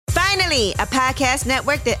Finally, a podcast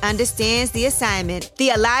network that understands the assignment. The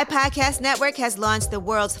Alive Podcast Network has launched the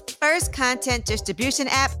world's first content distribution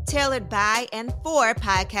app tailored by and for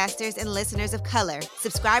podcasters and listeners of color.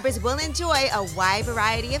 Subscribers will enjoy a wide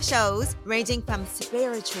variety of shows, ranging from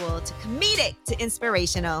spiritual to comedic to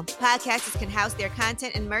inspirational. Podcasters can house their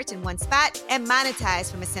content and merch in one spot and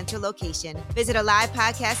monetize from a central location. Visit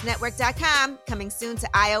AlivePodcastNetwork.com, coming soon to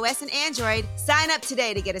iOS and Android. Sign up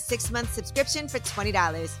today to get a 6-month subscription for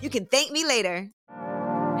 $20. You can thank me later.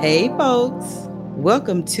 Hey, folks.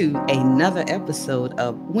 Welcome to another episode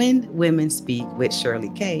of When Women Speak with Shirley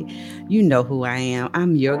K. You know who I am.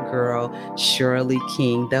 I'm your girl, Shirley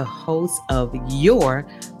King, the host of your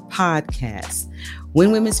podcast.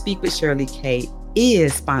 When Women Speak with Shirley K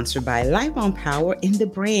is sponsored by Life on Power in the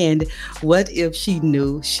brand What If She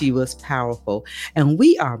Knew She Was Powerful? And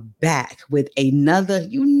we are back with another,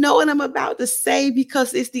 you know what I'm about to say,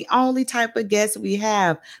 because it's the only type of guest we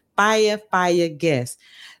have, fire guest.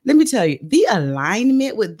 Let me tell you, the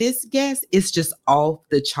alignment with this guest is just off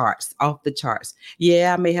the charts.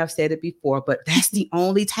 Yeah, I may have said it before, but that's the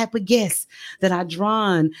only type of guest that I've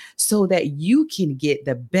drawn so that you can get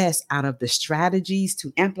the best out of the strategies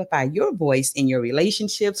to amplify your voice in your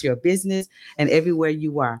relationships, your business, and everywhere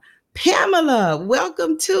you are. Pamela,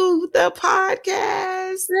 welcome to the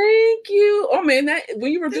podcast. Thank you. Oh man,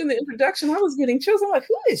 when you were doing the introduction, I was getting chills. I'm like,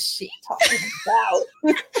 who is she talking about?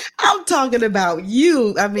 I'm talking about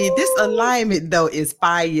you. I mean, this alignment though is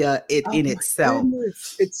fire in itself.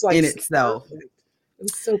 Goodness. It's like in itself. Perfect.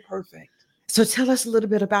 It's so perfect. So tell us a little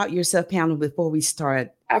bit about yourself, Pamela, before we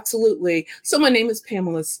start. Absolutely. So my name is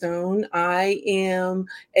Pamela Stone. I am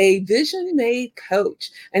a vision made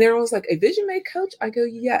coach. And everyone's like, a vision made coach? I go,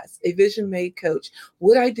 yes, a vision made coach.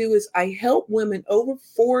 What I do is I help women over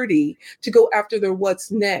 40 to go after their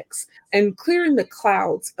what's next and clearing the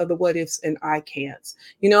clouds of the what ifs and I can'ts.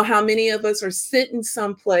 You know how many of us are sitting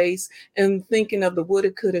someplace and thinking of the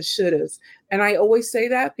woulda, coulda, shouldas. And I always say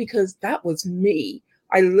that because that was me.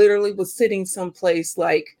 I literally was sitting someplace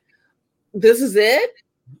like, this is it?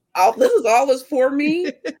 This is all that's for me?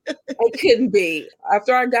 It couldn't be.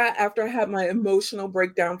 After I had my emotional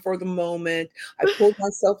breakdown for the moment, I pulled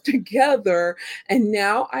myself together, and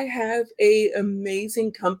now I have an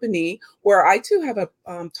amazing company where I too have a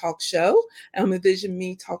talk show. I'm a Vision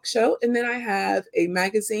Me talk show, and then I have a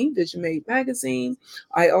magazine, Vision Made magazine.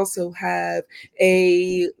 I also have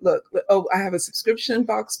I have a subscription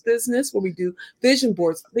box business where we do vision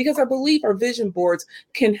boards because I believe our vision boards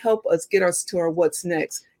can help us get us to our what's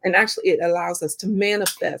next. And actually, it allows us to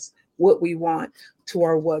manifest what we want to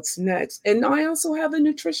our what's next. And I also have a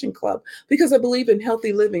nutrition club because I believe in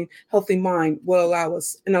healthy living, healthy mind will allow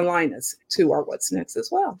us and align us to our what's next as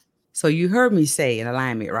well. So you heard me say an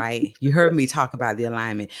alignment, right? You heard me talk about the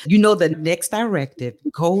alignment. You know the next directive,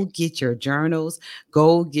 go get your journals,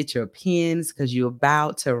 go get your pens, because you're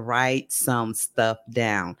about to write some stuff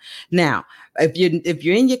down. Now, if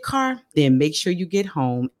you're in your car, then make sure you get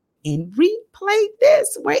home and replay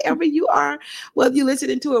this wherever you are, whether you're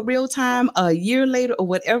listening to it real time, a year later, or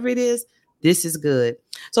whatever it is. This is good.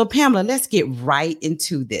 So Pamela, let's get right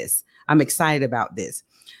into this. I'm excited about this.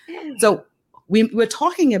 So we're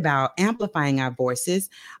talking about amplifying our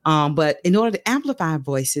voices, but in order to amplify our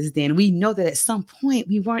voices, then we know that at some point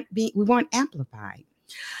we weren't amplified.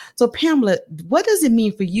 So Pamela, what does it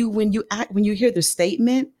mean for you when you hear the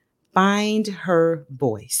statement, find her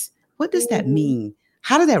voice? What does that mean?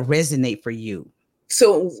 How did that resonate for you?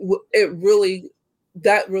 So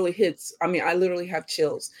that really hits. I mean, I literally have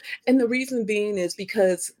chills. And the reason being is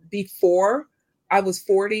because before I was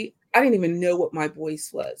 40, I didn't even know what my voice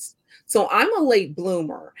was. So I'm a late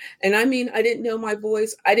bloomer. And I mean, I didn't know my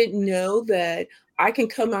voice. I didn't know that I can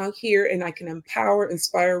come out here and I can empower,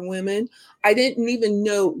 inspire women. I didn't even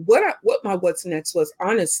know what my what's next was,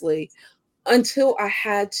 honestly, until I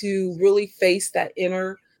had to really face that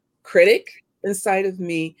inner critic inside of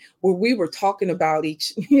me where we were talking about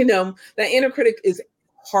that inner critic is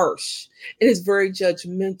harsh. It is very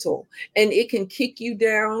judgmental, and it can kick you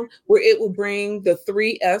down where it will bring the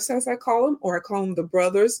 3 F's, as I call them, or I call them the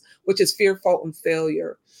brothers, which is fear, fault, and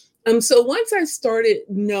failure. So once I started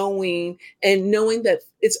knowing that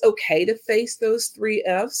it's okay to face those 3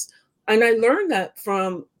 F's, and I learned that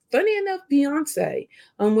from, funny enough, Beyonce,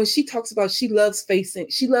 when she talks about she loves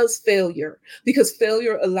failure because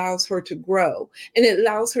failure allows her to grow and it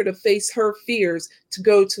allows her to face her fears to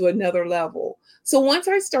go to another level. So once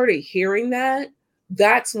I started hearing that,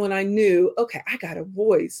 that's when I knew, okay, I got a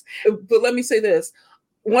voice. But let me say this.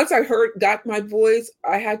 once I got my voice,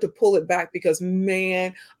 I had to pull it back because,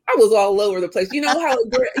 man, I was all over the place. You know how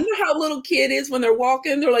a little kid is when they're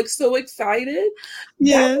walking, they're like so excited.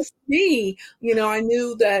 That was Yes. me. I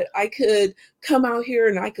knew that I could come out here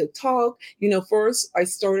and I could talk. First I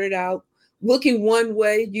started out looking one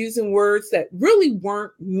way, using words that really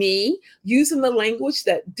weren't me, using the language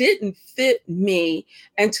that didn't fit me,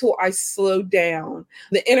 until I slowed down.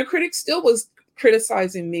 The inner critic still was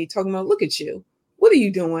criticizing me, talking about, look at you. What are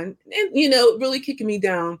you doing? And, really kicking me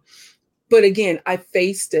down. But again, I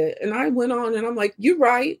faced it and I went on and I'm like, you're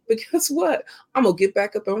right. But guess what? I'm going to get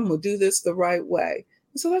back up and I'm going to do this the right way.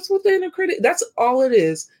 And so that's what the inner critic, that's all it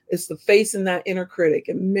is. It's the facing that inner critic.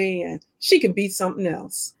 And man, she can be something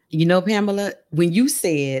else. Pamela, when you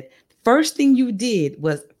said first thing you did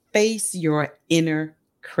was face your inner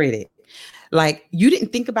critic, like you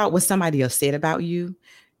didn't think about what somebody else said about you.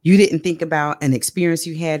 You didn't think about an experience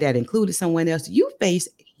you had that included someone else. You faced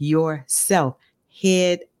yourself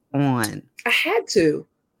head on. I had to.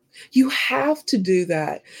 You have to do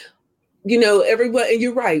that. Everyone, and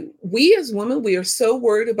you're right. We as women, we are so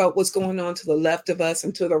worried about what's going on to the left of us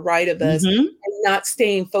and to the right of us, Mm-hmm. and not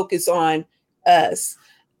staying focused on us.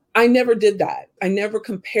 I never did that. I never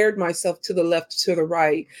compared myself to the left, to the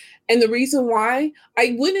right. And the reason why,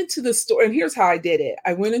 I went into the store, and here's how I did it.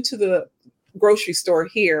 I went into the grocery store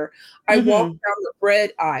here. I walked Mm-hmm. down the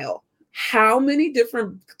bread aisle. How many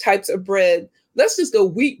different types of bread? Let's just go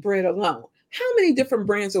wheat bread alone. How many different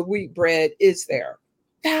brands of wheat bread is there?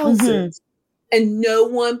 Mm-hmm. Thousands. And no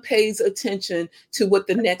one pays attention to what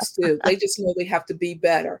the next do. They just know they have to be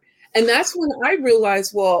better. And that's when I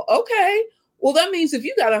realized, well, okay, well, that means if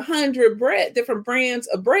you got 100 different brands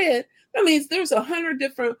of bread, that means there's 100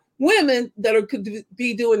 different women that could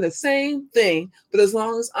be doing the same thing. But as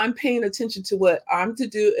long as I'm paying attention to what I'm to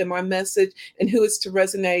do and my message and who is to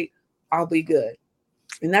resonate, I'll be good.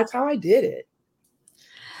 And that's how I did it.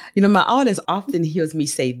 My audience often hears me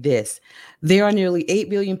say this. There are nearly 8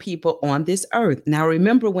 billion people on this earth. Now,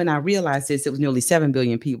 remember when I realized this, it was nearly 7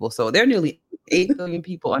 billion people. So there are nearly 8 billion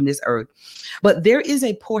people on this earth. But there is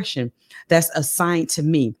a portion that's assigned to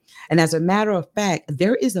me. And as a matter of fact,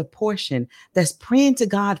 there is a portion that's praying to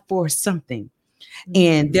God for something.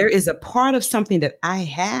 And there is a part of something that I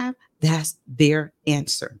have that's their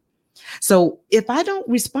answer. So if I don't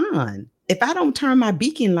respond, if I don't turn my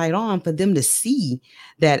beacon light on for them to see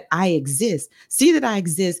that I exist,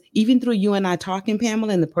 even through you and I talking,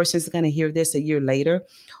 Pamela, and the person's going to hear this a year later,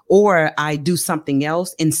 or I do something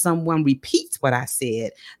else and someone repeats what I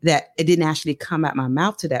said, that it didn't actually come out my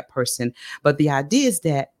mouth to that person. But the idea is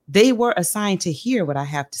that they were assigned to hear what I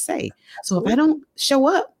have to say. So if I don't show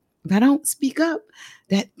up, if I don't speak up,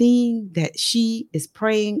 that thing that she is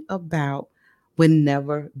praying about will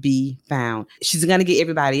never be found. She's going to get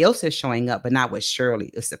everybody else that's showing up, but not what Shirley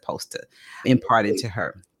is supposed to impart into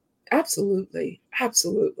her. Absolutely.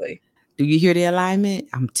 Absolutely. Do you hear the alignment?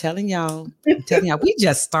 I'm telling y'all, we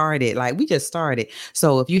just started.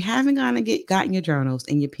 So if you haven't gotten your journals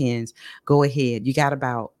and your pens, go ahead. You got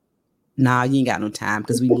about, nah, you ain't got no time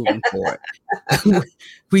because we moving forward.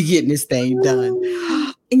 We getting this thing done.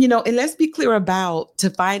 And let's be clear about, to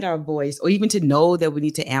find our voice, or even to know that we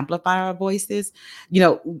need to amplify our voices,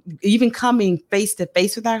 even coming face to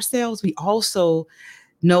face with ourselves, we also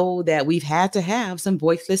know that we've had to have some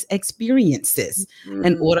voiceless experiences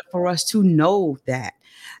in order for us to know that.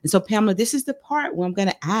 And so, Pamela, this is the part where I'm going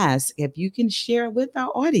to ask if you can share with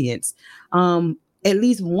our audience at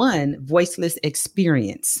least one voiceless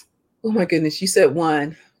experience. Oh my goodness, you said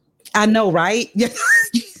one. I know, right?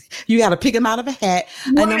 You got to pick them out of a hat.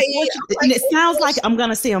 Right. And unfortunately, and it sounds like I'm going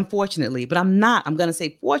to say unfortunately, but I'm not. I'm going to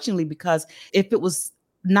say fortunately, because if it was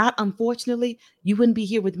not unfortunately, you wouldn't be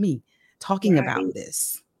here with me talking about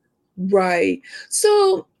this. Right.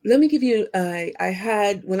 So let me give you, I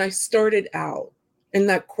had, when I started out in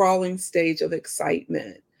that crawling stage of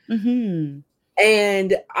excitement, and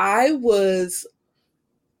I was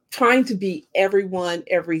trying to be everyone,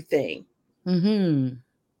 everything.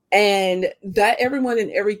 And that everyone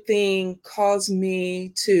and everything caused me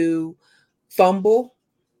to fumble.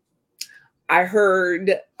 I've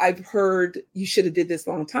heard you should have did this a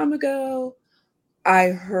long time ago. I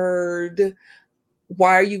heard,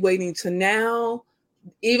 why are you waiting to now?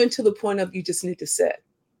 Even to the point of, you just need to sit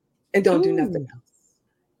and don't do nothing else.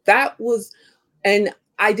 That was, and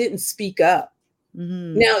I didn't speak up.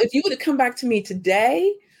 Now, if you would have come back to me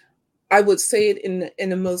today, I would say it in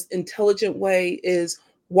the most intelligent way is,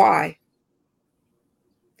 why?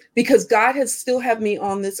 Because God has still have me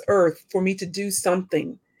on this earth for me to do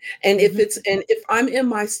something. And if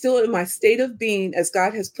I'm still in my state of being as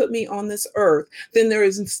God has put me on this earth, then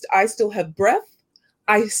I still have breath.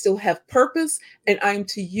 I still have purpose and I'm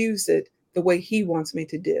to use it the way he wants me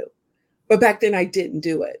to do. But back then I didn't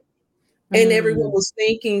do it. And everyone Mm. was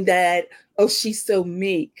thinking that, oh, she's so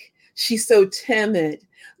meek. She's so timid.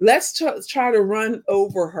 Let's try to run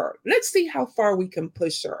over her. Let's see how far we can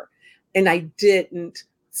push her. And I didn't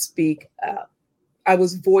speak up. I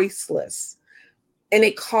was voiceless. And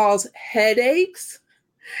it caused headaches.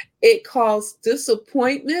 It caused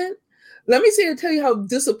disappointment. Let me see and tell you how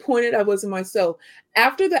disappointed I was in myself.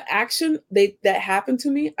 After the action that happened to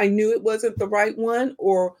me, I knew it wasn't the right one,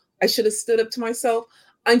 or I should have stood up to myself.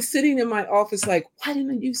 I'm sitting in my office like, why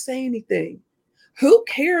didn't you say anything? Who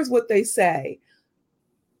cares what they say?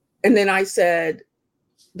 And then I said,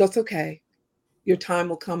 that's okay. Your time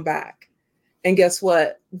will come back. And guess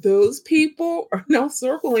what? Those people are now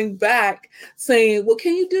circling back saying, well,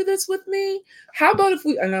 can you do this with me? How about if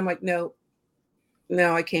we, and I'm like, no,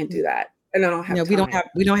 I can't do that. And I don't have No, time.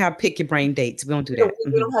 we don't have pick your brain dates. We don't do We don't,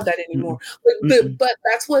 that. we don't have that Mm-mm. anymore. Mm-mm. But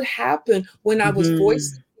that's what happened when I was Mm-hmm.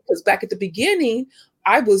 voicing, because back at the beginning,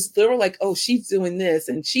 they were like, oh, she's doing this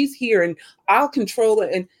and she's here and I'll control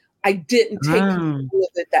it. And I didn't take control Ah. of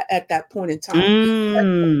it at that point in time. At that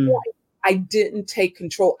Mm. point, I didn't take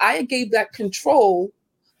control. I gave that control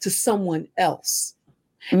to someone else.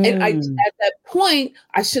 And Mm. at that point,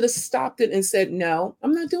 I should have stopped it and said, no,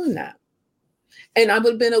 I'm not doing that. And I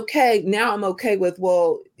would have been okay. Now I'm okay with,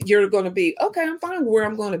 well, you're going to be okay. I'm fine where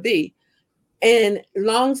I'm going to be. And as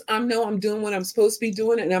long as I know I'm doing what I'm supposed to be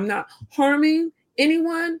doing and I'm not harming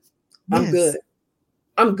anyone, I'm Yes. good.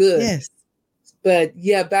 I'm good. Yes. But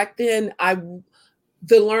yeah, back then,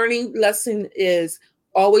 the learning lesson is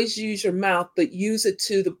always use your mouth, but use it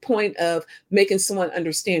to the point of making someone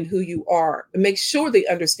understand who you are and make sure they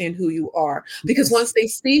understand who you are. Because Yes. once they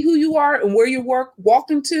see who you are and where you're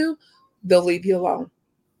walking to, they'll leave you alone.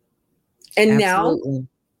 And now Absolutely.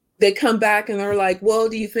 they come back and they're like, well,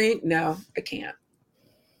 do you think? No, I can't.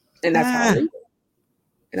 And that's how I Ah. leave it.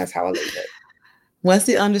 And that's how I leave it. Once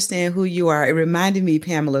they understand who you are, it reminded me,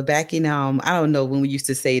 Pamela, back in I don't know when we used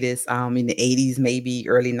to say this, in the 80s, maybe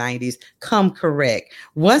early 90s, come correct.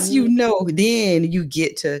 Once you know, then you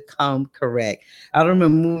get to come correct. I don't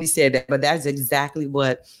remember when we said that, but that's exactly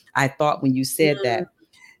what I thought when you said that.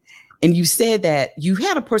 And you said that you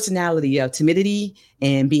had a personality of timidity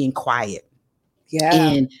and being quiet. Yeah.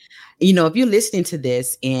 And, you know, if you're listening to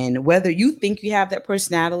this and whether you think you have that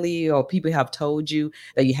personality or people have told you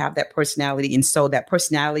that you have that personality, and so that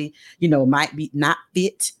personality, you know, might be not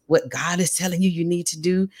fit what God is telling you need to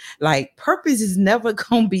do, like purpose is never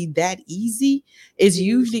going to be that easy. It's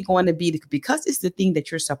usually going to be because it's the thing that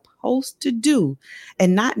you're supposed to do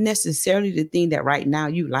and not necessarily the thing that right now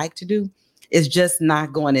you like to do. It's just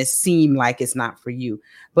not going to seem like it's not for you.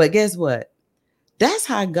 But guess what? That's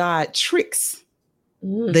how God tricks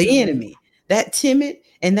the enemy, that timid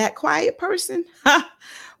and that quiet person.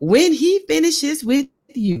 When he finishes with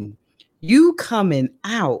you, you coming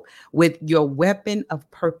out with your weapon of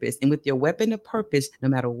purpose. And with your weapon of purpose, no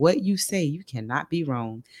matter what you say, you cannot be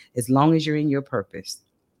wrong as long as you're in your purpose.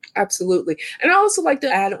 Absolutely. And I also like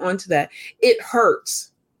to add on to that. It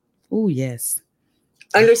hurts. Oh, yes.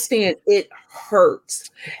 Understand, it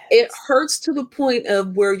hurts. Yes. It hurts to the point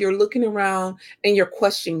of where you're looking around and you're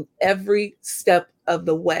questioning every step of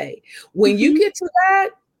the way. When you get to that,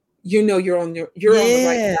 you know you're on the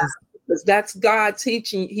right Yes. path, because that's God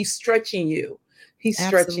teaching. He's stretching you. He's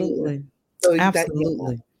stretching you. Absolutely. So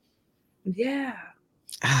Absolutely. yeah.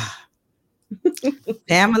 Ah,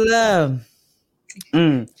 Pamela.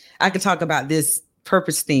 I could talk about this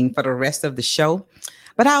purpose thing for the rest of the show,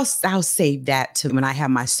 but I'll save that to when I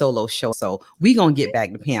have my solo show. So we're gonna get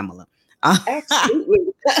back to Pamela.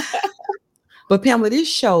 Absolutely. But Pamela, this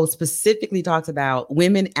show specifically talks about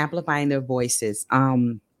women amplifying their voices.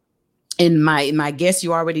 And my guess,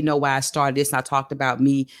 you already know why I started this. I talked about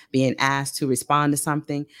me being asked to respond to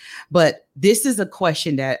something, but this is a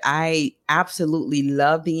question that I absolutely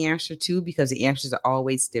love the answer to because the answers are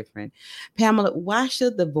always different. Pamela, why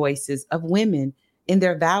should the voices of women and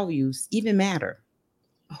their values even matter?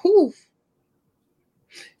 Whew.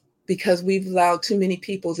 Because we've allowed too many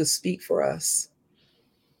people to speak for us.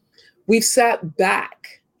 We've sat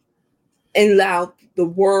back and allowed the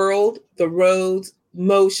world, the roads,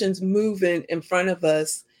 motions moving in front of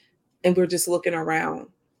us, and we're just looking around.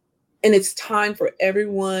 And it's time for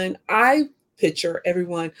everyone. I picture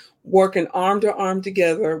everyone working arm to arm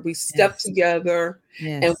together. We step Yes. together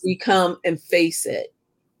and Yes. we come and face it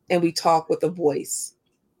and we talk with a voice.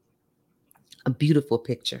 A beautiful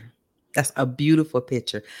picture. That's a beautiful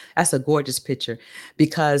picture. That's a gorgeous picture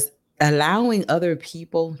because allowing other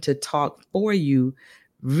people to talk for you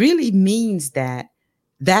really means that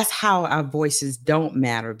That's how our voices don't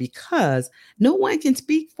matter, because no one can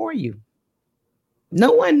speak for you.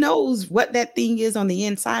 No one knows what that thing is on the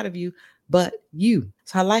inside of you but you.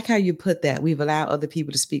 So I like how you put that. We've allowed other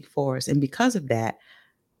people to speak for us. And because of that,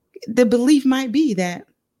 the belief might be that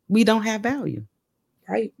we don't have value.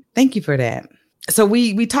 Right. Thank you for that. So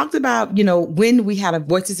we talked about, when we had our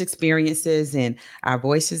voices experiences and our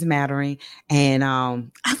voices mattering. And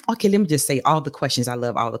okay, let me just say all the questions. I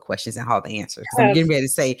love all the questions and all the answers, because I'm getting ready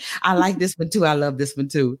to say I like this one too. I love this one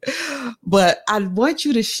too. But I want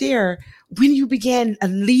you to share when you began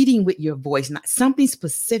leading with your voice, not something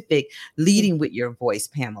specific, leading with your voice,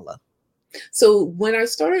 Pamela. So when I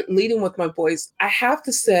started leading with my voice, I have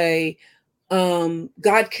to say,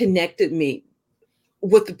 God connected me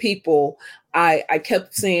with the people. I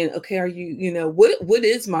kept saying, okay, are you, what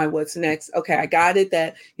is my what's next? Okay, I got it,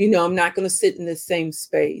 that, I'm not going to sit in the same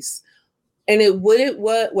space. And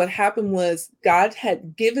what happened was God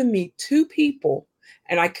had given me two people,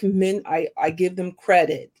 and I give them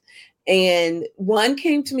credit. And one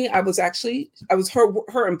came to me. I was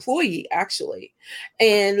her employee, actually.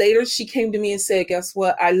 And later she came to me and said, guess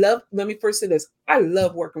what? Let me first say this. I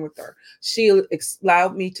love working with her. She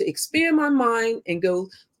allowed me to expand my mind and go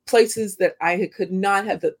places that I could not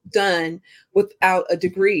have done without a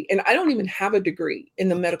degree. And I don't even have a degree in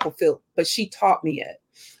the medical field, but she taught me it.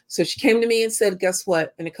 So she came to me and said, guess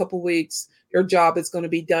what? In a couple of weeks, your job is going to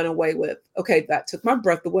be done away with. Okay, that took my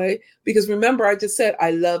breath away, because remember, I just said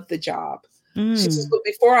I love the job. She says, but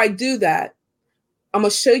before I do that, I'm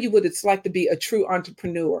going to show you what it's like to be a true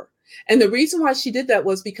entrepreneur. And the reason why she did that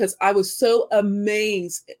was because I was so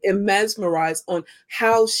amazed and mesmerized on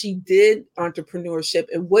how she did entrepreneurship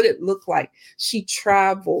and what it looked like. She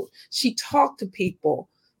traveled, she talked to people.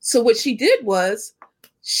 So what she did was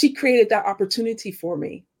she created that opportunity for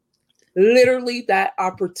me. Literally that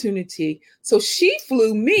opportunity. So she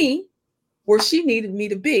flew me where she needed me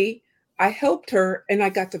to be. I helped her, and I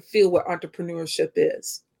got to feel what entrepreneurship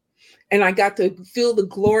is. And I got to feel the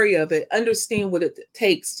glory of it, understand what it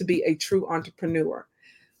takes to be a true entrepreneur.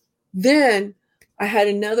 Then I had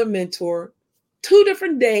another mentor, 2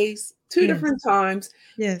 different days, two Yes. different times,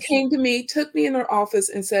 Yes. came to me, took me in her office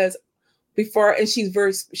and says, and she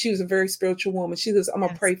was a very spiritual woman. She says, I'm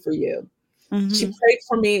going to pray for you. Mm-hmm. She prayed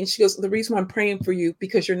for me, and she goes, the reason why I'm praying for you,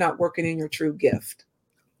 because you're not working in your true gift.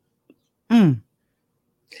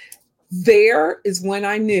 There is when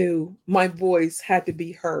I knew my voice had to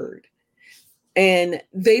be heard. And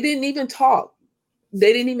they didn't even talk.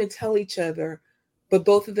 They didn't even tell each other, but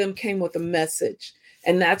both of them came with a message.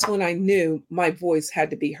 And that's when I knew my voice had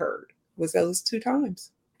to be heard, was those 2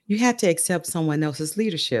 times. You had to accept someone else's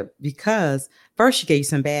leadership, because first she gave you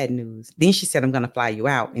some bad news. Then she said, I'm going to fly you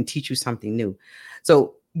out and teach you something new.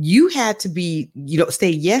 So you had to say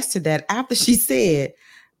yes to that after she said,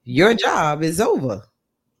 your job is over.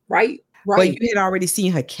 Right. But you had already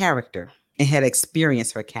seen her character and had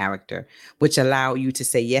experienced her character, which allowed you to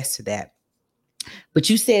say yes to that. But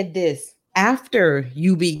you said this, after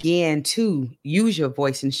you began to use your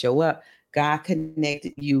voice and show up, God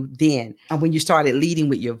connected you then, when you started leading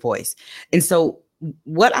with your voice. And so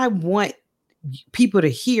what I want people to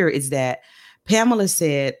hear is that Pamela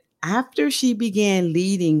said after she began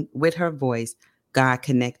leading with her voice, God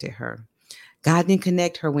connected her. God didn't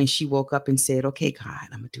connect her when she woke up and said, okay, God,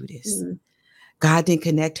 I'm going to do this. Mm-hmm. God didn't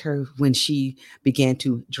connect her when she began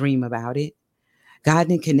to dream about it. God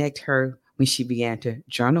didn't connect her when she began to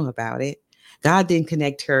journal about it. God didn't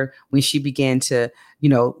connect her when she began to,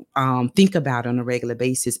 think about it on a regular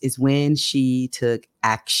basis. Is when she took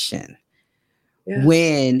action,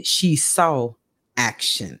 when she saw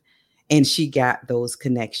action, and she got those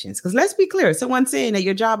connections. Because let's be clear, someone saying that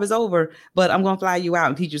your job is over, but I'm going to fly you out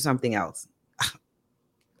and teach you something else.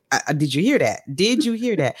 Did you hear that? Did you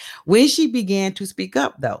hear that? When she began to speak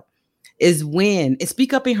up, though, is when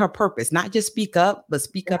speak up in her purpose, not just speak up, but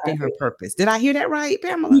speak up in her purpose. Did I hear that right,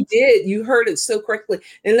 Pamela? You did. You heard it so correctly.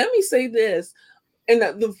 And let me say this. And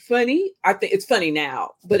I think it's funny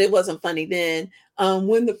now, but it wasn't funny then.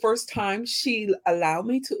 When the first time she allowed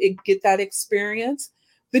me to get that experience,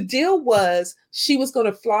 the deal was she was going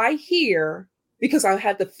to fly here because I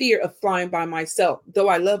had the fear of flying by myself, though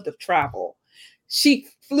I love to travel. She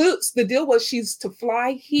flew. The deal was she's to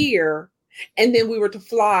fly here, and then we were to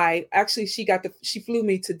fly. Actually, she flew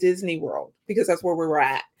me to Disney World because that's where we were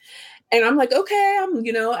at. And I'm like, okay, I'm,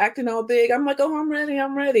 acting all big. I'm like, oh, I'm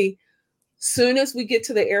ready. Soon as we get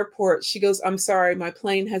to the airport, she goes, I'm sorry, my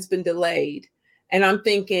plane has been delayed. And I'm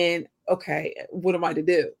thinking, okay, what am I to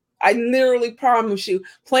do? I literally promise you,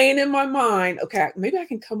 playing in my mind, okay, maybe I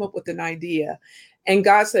can come up with an idea. And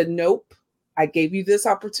God said, nope, I gave you this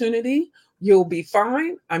opportunity. You'll be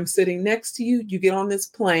fine. I'm sitting next to you. You get on this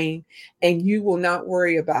plane and you will not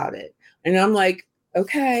worry about it. And I'm like,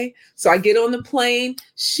 okay. So I get on the plane.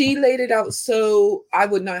 She laid it out so I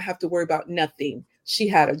would not have to worry about nothing. She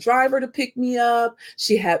had a driver to pick me up.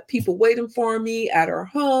 She had people waiting for me at her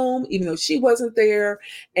home, even though she wasn't there.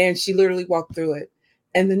 And she literally walked through it.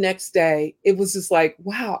 And the next day, it was just like,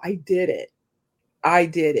 wow, I did it. I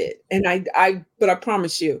did it. And but I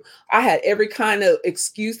promise you, I had every kind of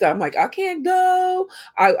excuse that I'm like, I can't go.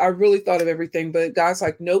 I really thought of everything, but God's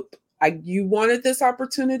like, nope, you wanted this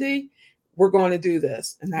opportunity. We're going to do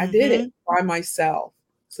this. And I did it by myself.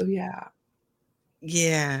 So yeah.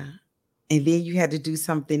 Yeah. And then you had to do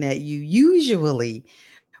something that you usually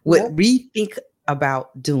would Yep. rethink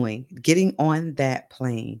about doing, getting on that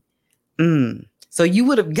plane. So you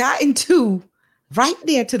would have gotten to right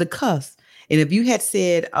there to the cusp. And if you had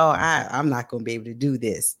said, "Oh, I'm not going to be able to do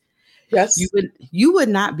this," Yes. you would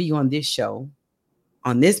not be on this show,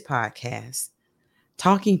 on this podcast,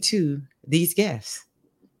 talking to these guests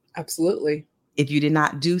Absolutely. if you did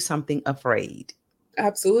not do something afraid.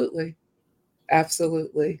 Absolutely.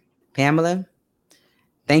 Absolutely. Pamela,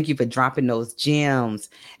 thank you for dropping those gems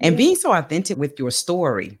and Yeah. being so authentic with your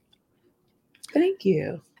story. Thank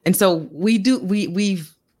you. And so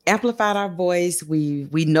we've amplified our voice. We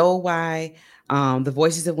know why the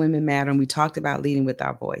voices of women matter, and we talked about leading with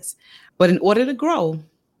our voice. But in order to grow,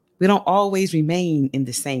 we don't always remain in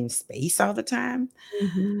the same space all the time.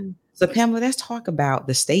 Mhm. So Pamela, let's talk about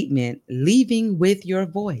the statement "leaving with your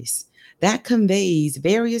voice." That conveys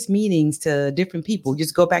various meanings to different people.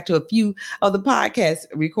 Just go back to a few of the podcast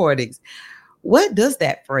recordings. What does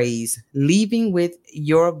that phrase, "leaving with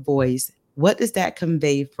your voice," what does that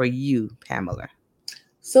convey for you, Pamela?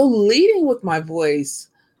 So leading with my voice,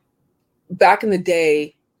 back in the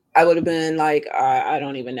day, I would have been like, I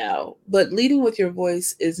don't even know. But leading with your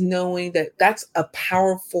voice is knowing that that's a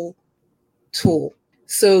powerful tool.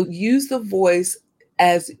 So use the voice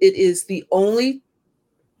as it is the only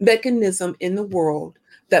mechanism in the world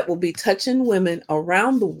that will be touching women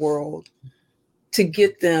around the world to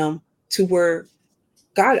get them to where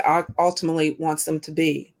God ultimately wants them to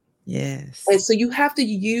be. And Yes. so you have to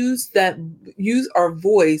use our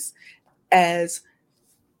voice as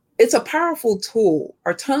it's a powerful tool.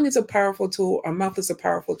 Our tongue is a powerful tool. Our mouth is a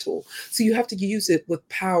powerful tool. So you have to use it with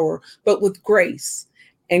power, but with grace.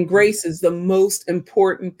 And grace is the most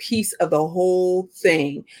important piece of the whole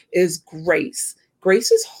thing is grace.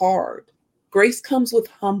 Grace is hard. Grace comes with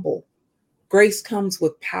humble. Grace comes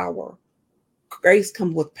with power. Grace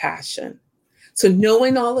comes with passion. So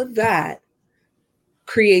knowing all of that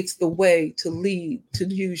creates the way to lead, to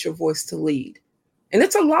use your voice to lead. And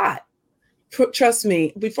it's a lot. Trust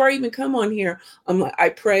me, before I even come on here, I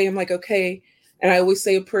pray. I'm like, okay. And I always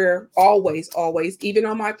say a prayer, always, always, even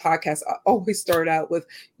on my podcast, I always start out with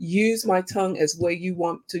use my tongue as way you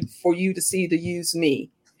want to, for you to see to use me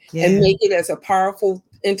and Yeah. make it as a powerful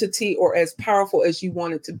entity or as powerful as you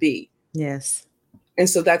want it to be. Yes. And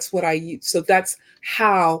so that's what I use. So that's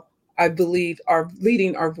how I believe our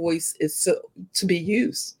voice is to be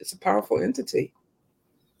used. It's a powerful entity.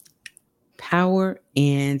 Power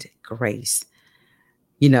and grace.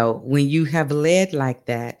 You know, when you have led like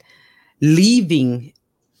that, leaving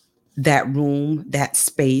that room, that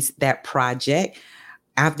space, that project,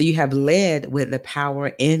 after you have led with the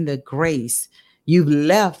power and the grace, you've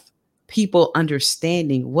left people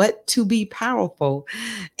understanding what to be powerful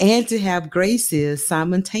and to have grace is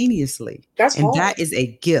simultaneously. That's And hard. that is a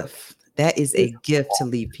gift. That is a It's gift to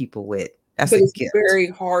leave people with. That's but a it's gift. very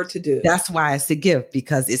hard to do. That's why it's a gift,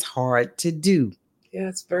 because it's hard to do. Yeah,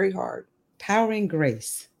 it's very hard. Power and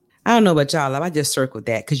grace. I don't know about y'all. I just circled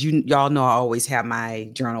that because y'all know I always have my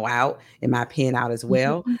journal out and my pen out as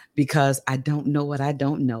well, Mhm. because I don't know what I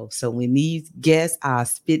don't know. So when these guests are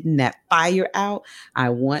spitting that fire out, I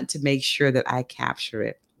want to make sure that I capture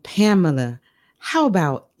it. Pamela, how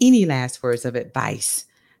about any last words of advice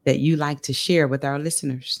that you like to share with our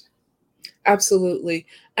listeners? Absolutely.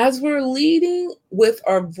 As we're leading with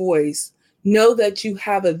our voice, know that you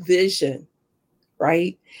have a vision,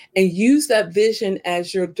 right? And use that vision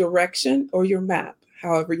as your direction or your map,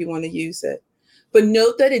 however you want to use it. But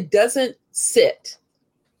note that it doesn't sit.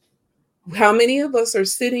 How many of us are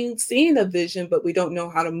sitting, seeing a vision, but we don't know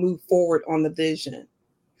how to move forward on the vision?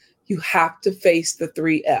 You have to face the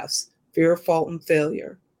 3 F's: fear, fault, and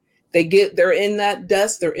failure. They're in that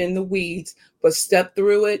dust, they're in the weeds, but step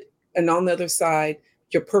through it. And on the other side,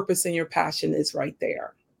 your purpose and your passion is right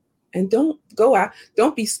there. And don't go out,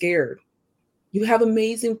 don't be scared. You have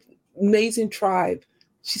amazing, amazing tribe.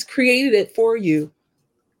 She's created it for you.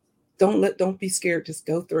 Don't be scared. Just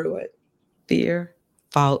go through it. Fear,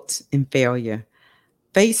 faults, and failure.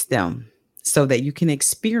 Face them so that you can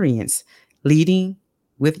experience leading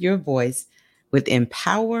with your voice with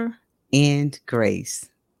empower and grace.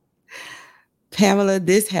 Pamela,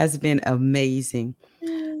 this has been amazing.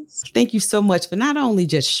 Yes. Thank you so much for not only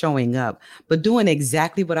just showing up, but doing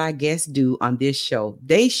exactly what our guests do on this show.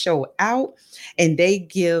 They show out and they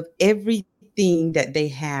give everything that they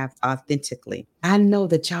have authentically. I know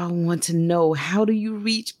that y'all want to know, how do you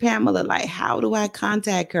reach Pamela? Like, how do I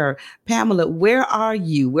contact her? Pamela, where are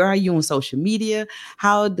you? Where are you on social media?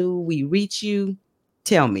 How do we reach you?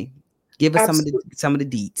 Tell me. Give us Absolutely. some of the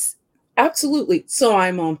deets. Absolutely. So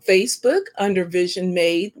I'm on Facebook under Vision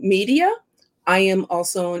Made Media. I am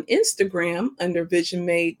also on Instagram under Vision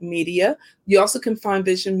Made Media. You also can find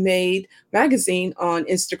Vision Made Magazine on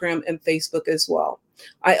Instagram and Facebook as well.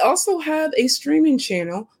 I also have a streaming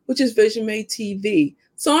channel, which is Vision Made TV.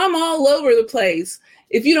 So I'm all over the place.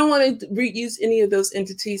 If you don't want to reuse any of those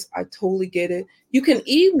entities, I totally get it. You can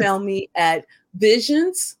email me at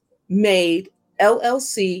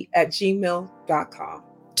visionsmadellc@gmail.com.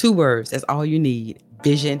 2 words. That's all you need.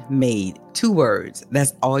 Vision Made. 2 words.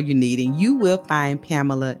 That's all you need. And you will find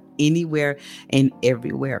Pamela anywhere and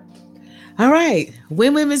everywhere. All right.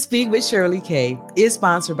 When Women Speak with Shirley K is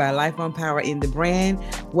sponsored by Life on Power in the brand.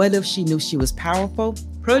 What if she knew she was powerful?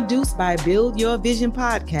 Produced by Build Your Vision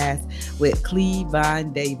podcast with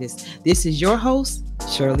Cleavon Davis. This is your host,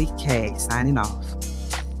 Shirley K, signing off.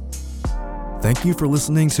 Thank you for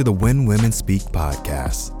listening to the When Women Speak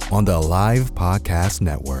podcast on the Alive Podcast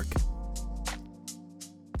Network.